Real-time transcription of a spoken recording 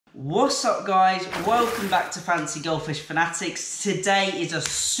What's up guys, welcome back to Fancy Goldfish Fanatics. Today is a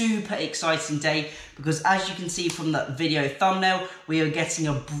super exciting day because as you can see from that video thumbnail, we are getting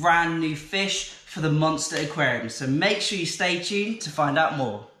a brand new fish for the Monster Aquarium. So make sure you stay tuned to find out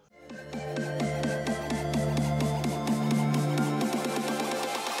more.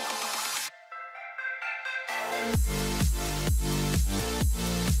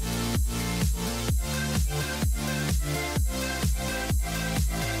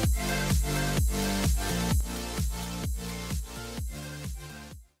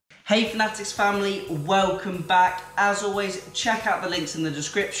 Hey Fanatics family, welcome back. As always, check out the links in the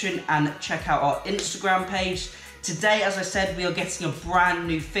description and check out our Instagram page. Today, as I said, we are getting a brand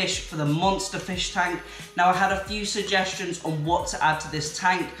new fish for the monster fish tank. Now, I had a few suggestions on what to add to this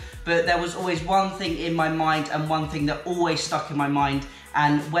tank, but there was always one thing in my mind and one thing that always stuck in my mind.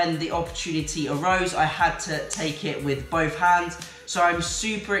 And when the opportunity arose, I had to take it with both hands. So I'm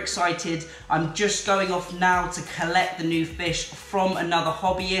super excited. I'm just going off now to collect the new fish from another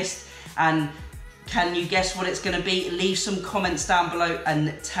hobbyist. And can you guess what it's gonna be? Leave some comments down below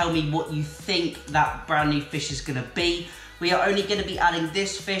and tell me what you think that brand new fish is gonna be. We are only gonna be adding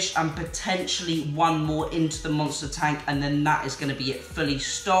this fish and potentially one more into the monster tank, and then that is gonna be it fully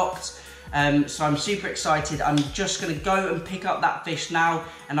stocked. So I'm super excited. I'm just gonna go and pick up that fish now,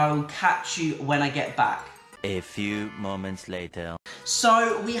 and I will catch you when I get back. A few moments later.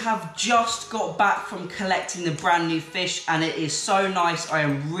 So we have just got back from collecting the brand new fish and it is so nice. I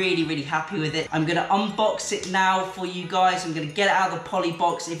am really happy with it. I'm gonna unbox it now for you guys. I'm gonna get it out of the poly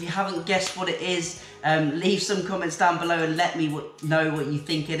box. If you haven't guessed what it is, leave some comments down below and let me know what you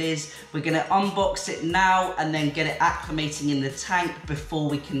think it is. We're gonna unbox it now and then get it acclimating in the tank before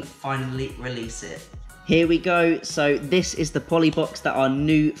we can finally release it. Here we go. So this is the poly box that our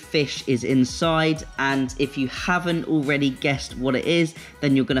new fish is inside, and if you haven't already guessed what it is,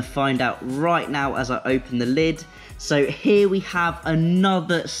 then you're going to find out right now as I open the lid. So here we have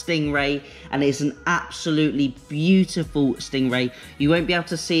another stingray, and it's an absolutely beautiful stingray. You won't be able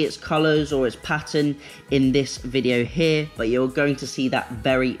to see its colors or its pattern in this video here, but you're going to see that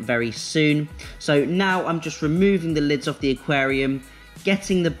very soon. So now I'm just removing the lids off the aquarium,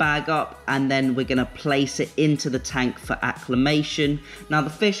 getting the bag up, and then we're going to place it into the tank for acclimation. Now the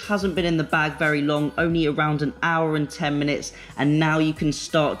fish hasn't been in the bag very long, only around an hour and 10 minutes, and now you can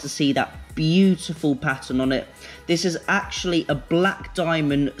start to see that beautiful pattern on it. This is actually a black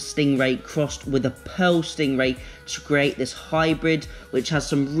diamond stingray crossed with a pearl stingray to create this hybrid, which has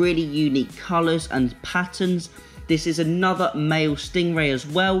some really unique colors and patterns. This is another male stingray as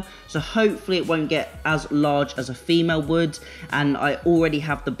well, so hopefully it won't get as large as a female would. And I already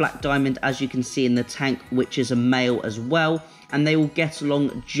have the black diamond, as you can see in the tank, which is a male as well, and they will get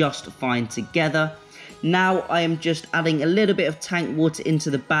along just fine together. Now I am just adding a little bit of tank water into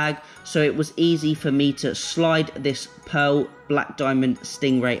the bag, so it was easy for me to slide this pearl black diamond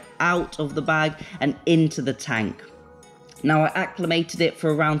stingray out of the bag and into the tank. Now I acclimated it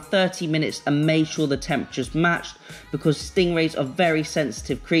for around 30 minutes and made sure the temperatures matched, because stingrays are very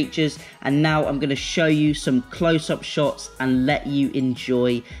sensitive creatures. And now I'm going to show you some close-up shots and let you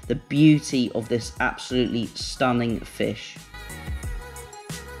enjoy the beauty of this absolutely stunning fish.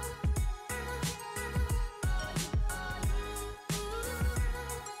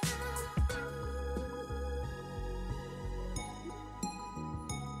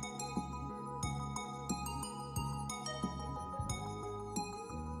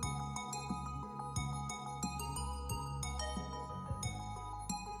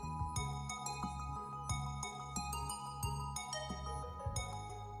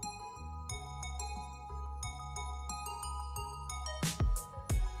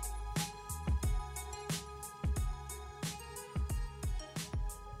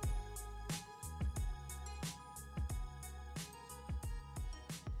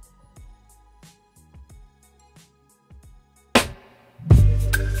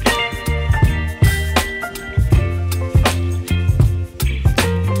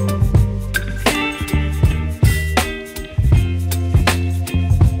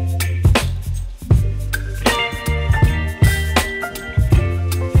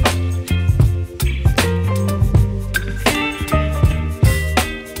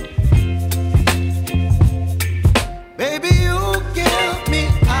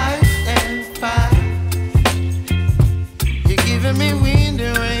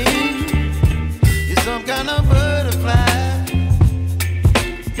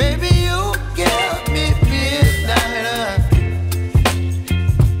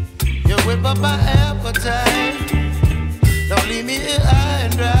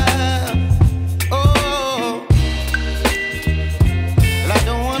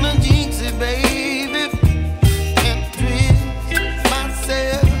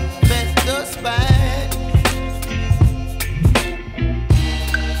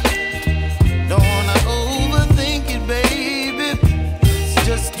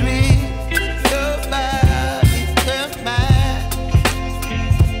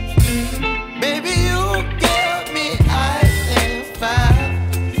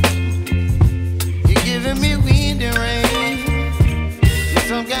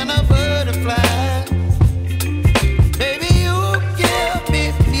 some kind of butterfly. Baby, you give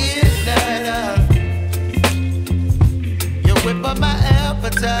me midnight. You whip up my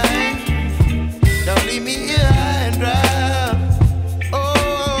appetite. Don't leave me here high and dry.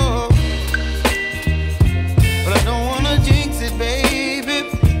 Oh, but I don't wanna jinx it, baby.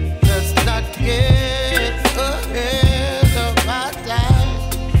 Let's not get ahead of my time.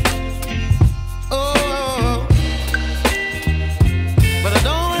 Oh, but I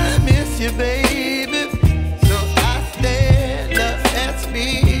don't wanna miss you, baby.